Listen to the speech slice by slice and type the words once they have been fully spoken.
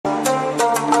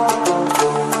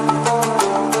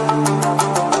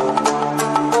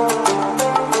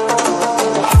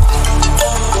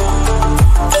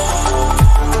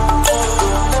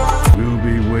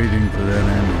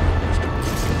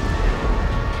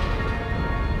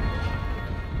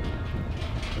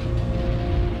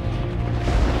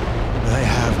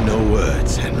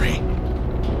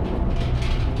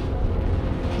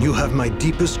You have my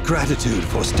deepest gratitude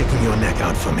for sticking your neck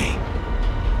out for me.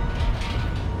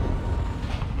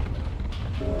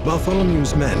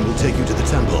 Bartholomew's men will take you to the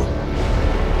temple.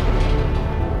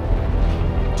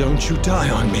 Don't you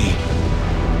die on me.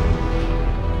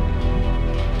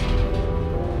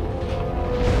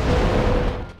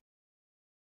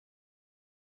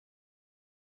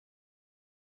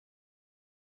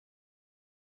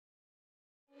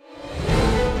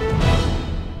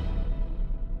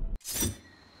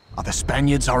 Are the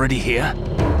Spaniards already here?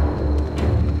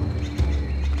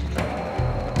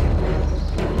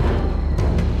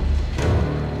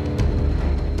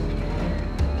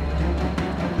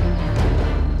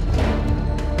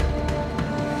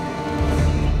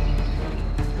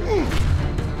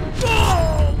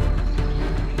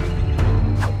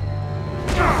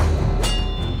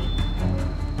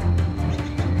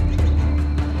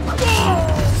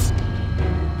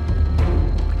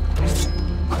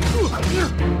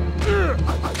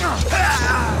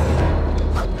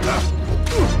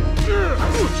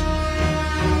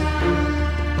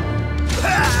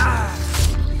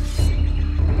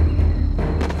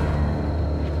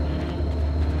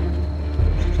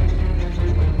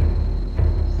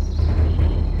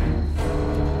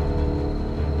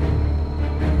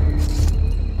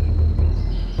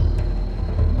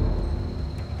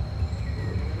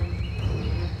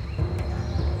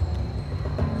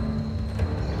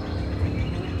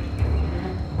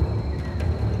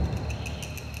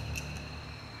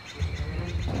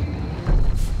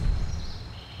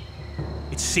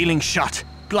 Ceiling shut.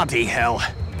 Bloody hell.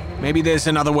 Maybe there's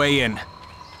another way in.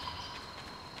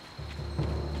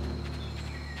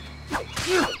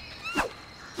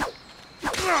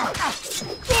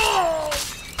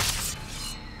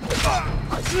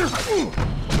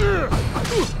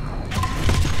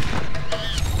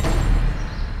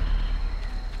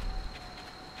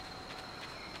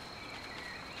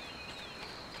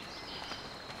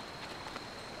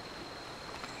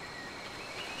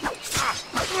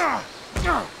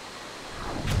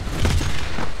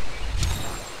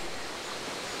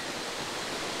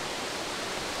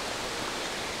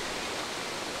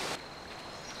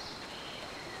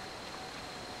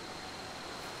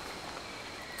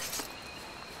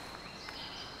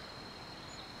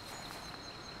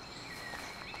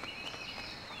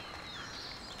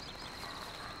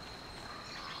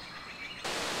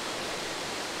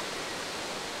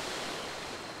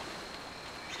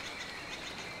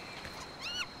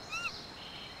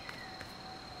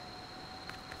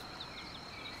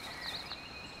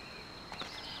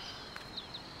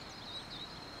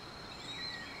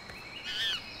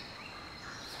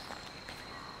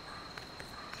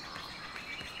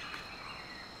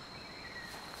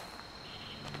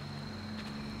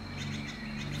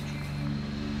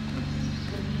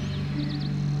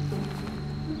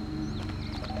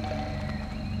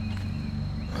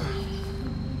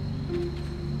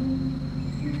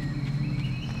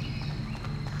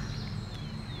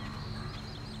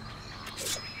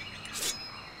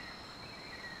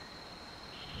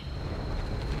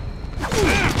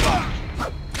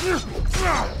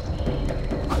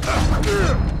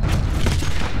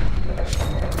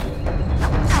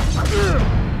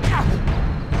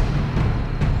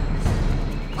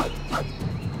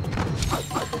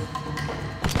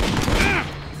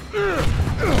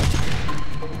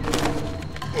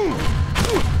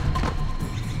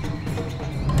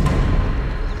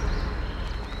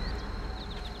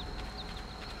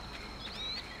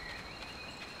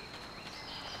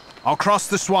 I'll cross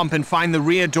the swamp and find the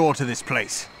rear door to this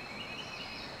place.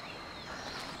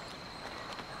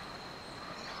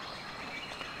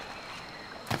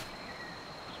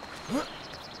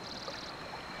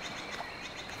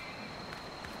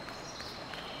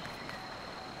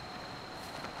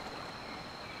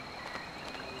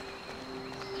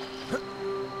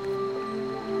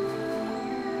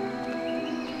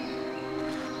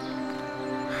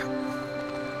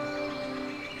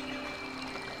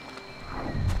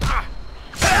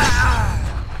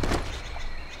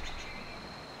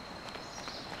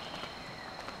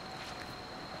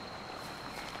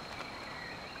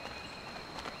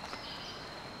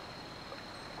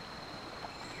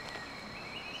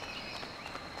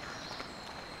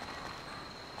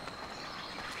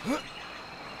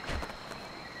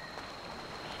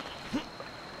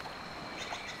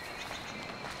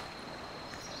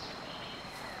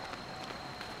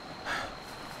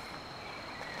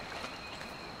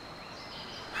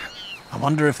 I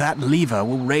wonder if that lever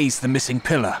will raise the missing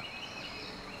pillar.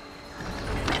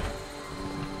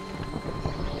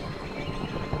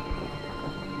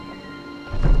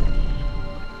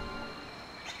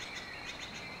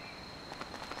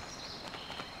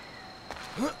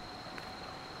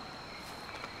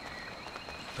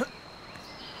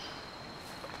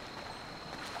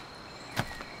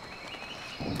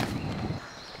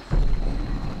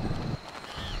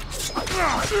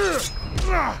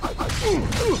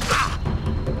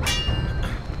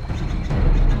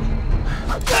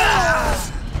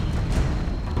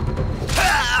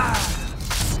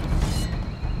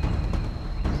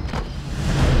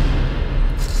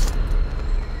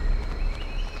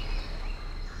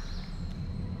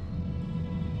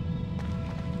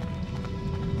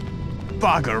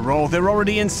 Bugger all, they're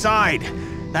already inside.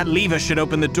 That lever should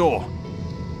open the door.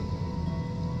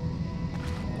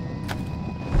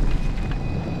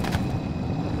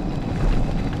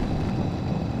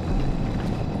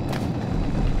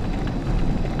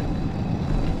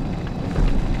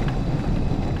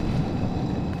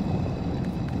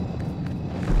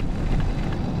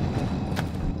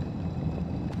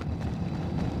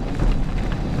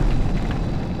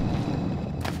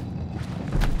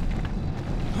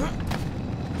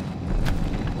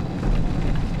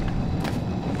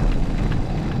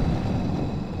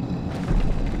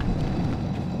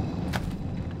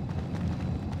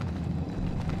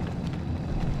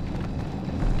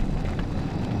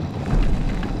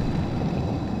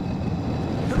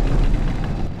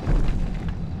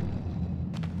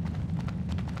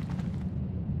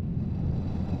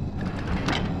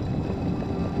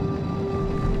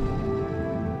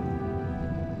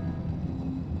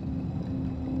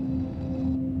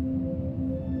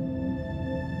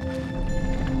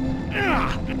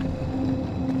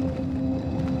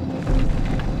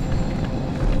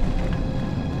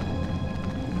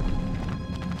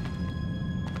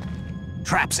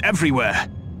 Traps everywhere.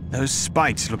 Those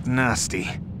spikes look nasty.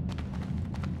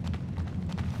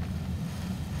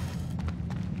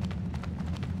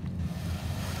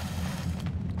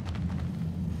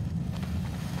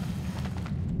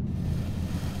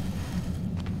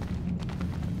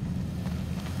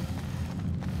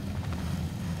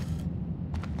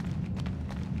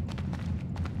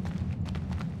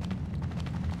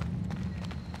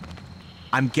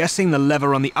 I'm guessing the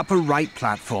lever on the upper right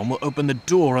platform will open the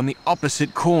door on the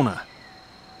opposite corner.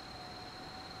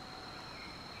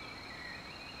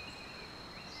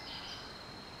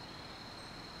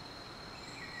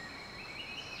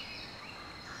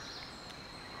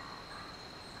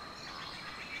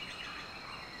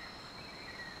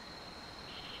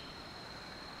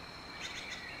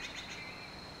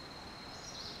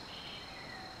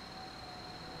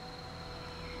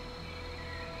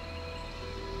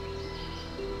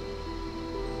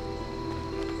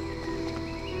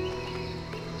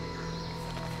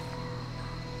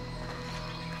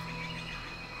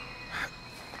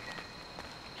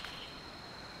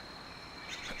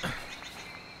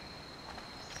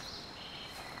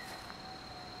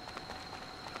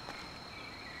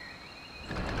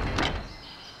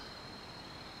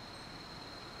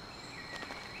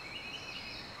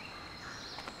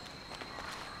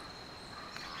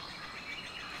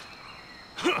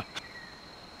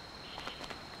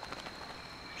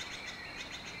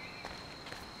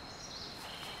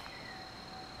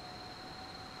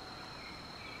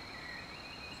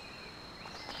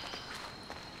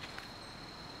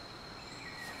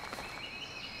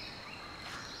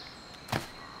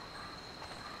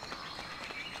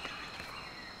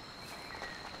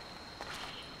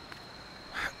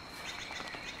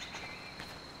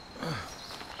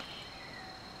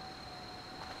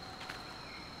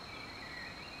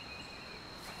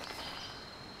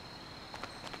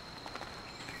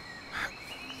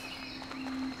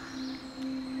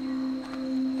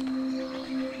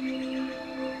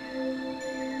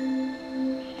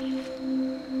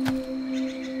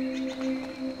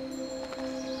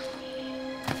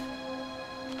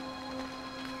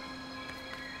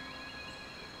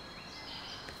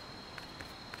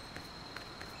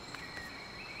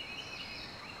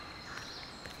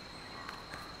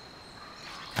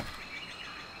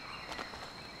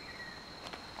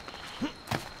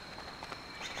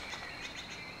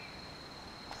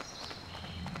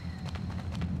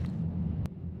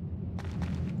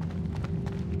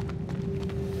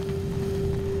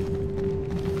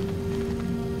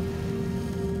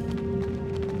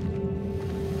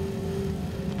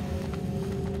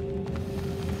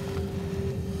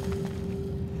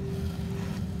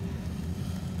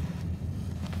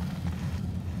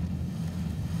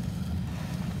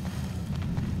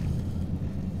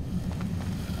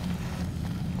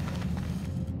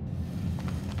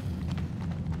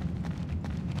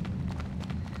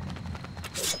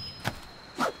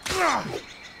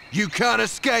 You can't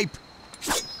escape!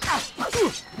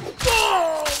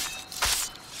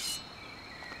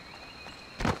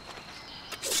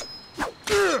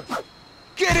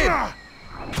 Get him!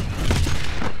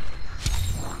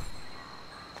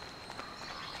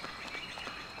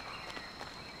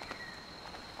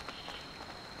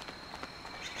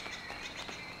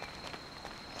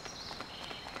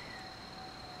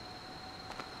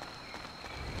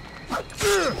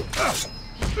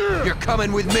 You're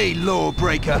coming with me,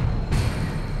 lawbreaker.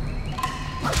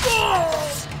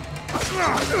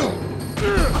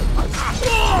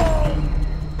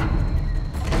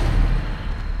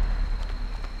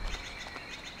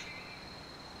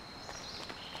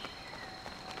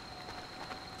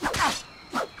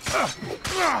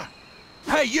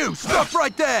 Hey, you! Stop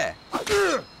right there!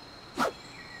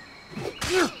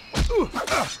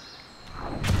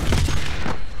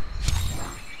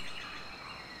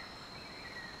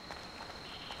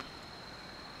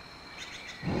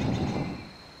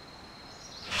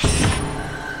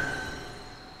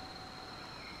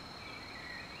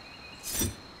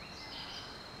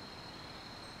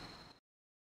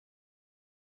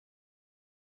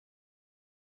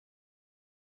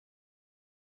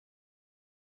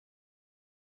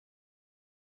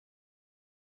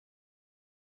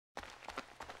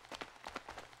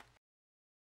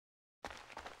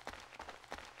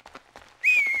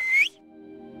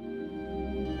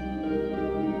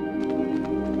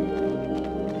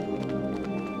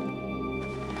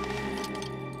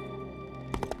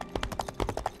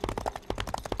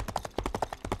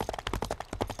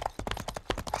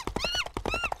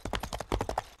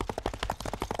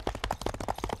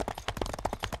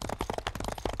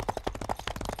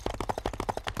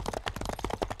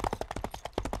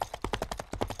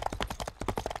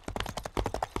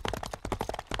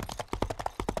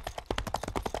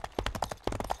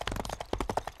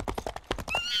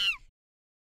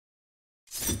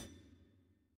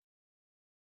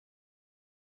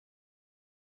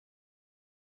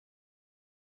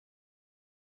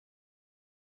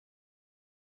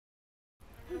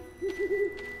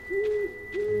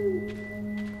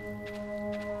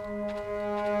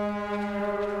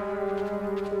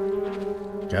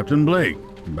 Captain Blake,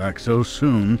 back so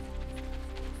soon.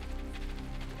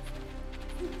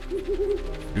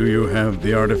 Do you have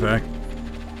the artifact?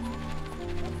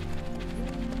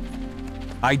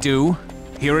 I do.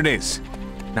 Here it is.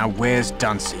 Now where's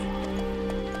Dunsey?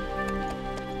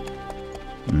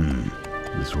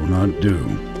 This will not do.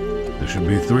 There should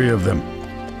be 3 of them.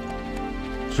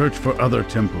 Search for other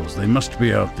temples. They must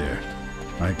be out there.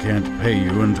 I can't pay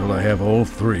you until I have all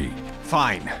 3.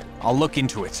 Fine. I'll look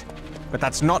into it. But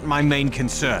that's not my main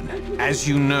concern. As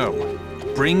you know,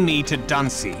 bring me to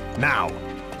Dunsey, now.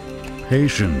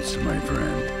 Patience, my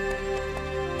friend.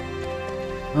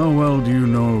 How well do you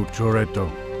know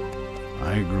Choretto?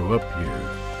 I grew up here.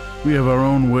 We have our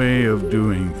own way of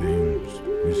doing things,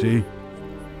 you see?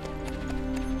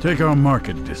 Take our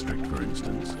market district, for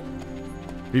instance.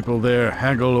 People there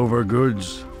haggle over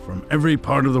goods from every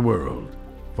part of the world.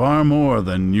 Far more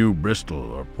than New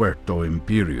Bristol or Puerto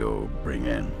Imperio bring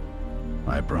in.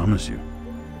 I promise you.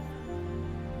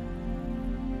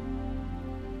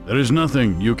 There is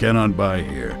nothing you cannot buy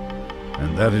here,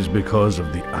 and that is because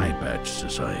of the Eye Patch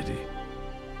Society.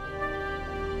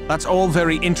 That's all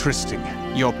very interesting.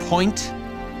 Your point?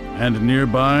 And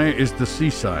nearby is the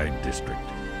Seaside District.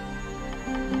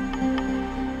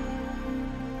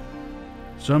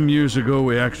 Some years ago,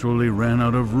 we actually ran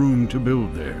out of room to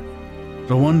build there.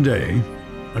 So one day,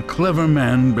 a clever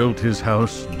man built his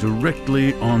house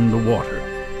directly on the water.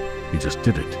 He just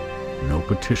did it. No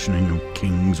petitioning of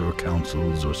kings or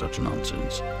councils or such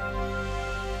nonsense.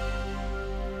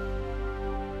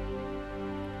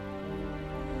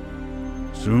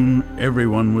 Soon,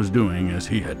 everyone was doing as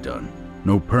he had done.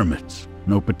 No permits,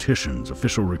 no petitions,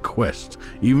 official requests,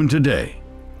 even today.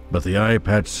 But the Eye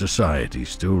Patch Society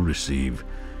still receive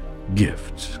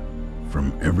gifts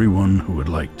from everyone who would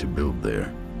like to build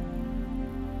there.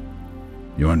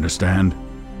 You understand?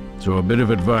 So a bit of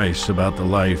advice about the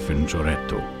life in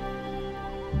Choretto.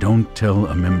 Don't tell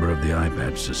a member of the Eye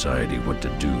Patch Society what to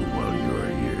do while you're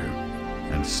here.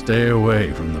 And stay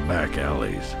away from the back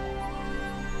alleys.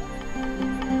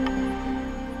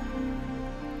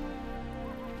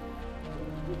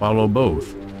 Follow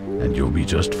both, and you'll be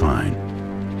just fine.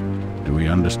 Do we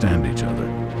understand each other?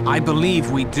 I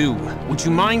believe we do. Would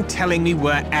you mind telling me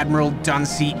where Admiral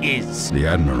Dunsey is? The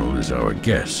Admiral is our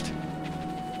guest.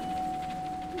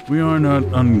 We are not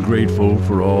ungrateful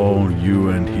for all you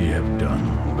and he have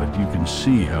done, but you can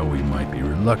see how we might be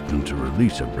reluctant to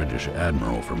release a British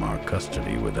Admiral from our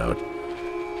custody without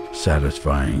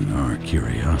satisfying our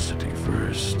curiosity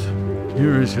first.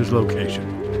 Here is his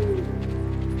location.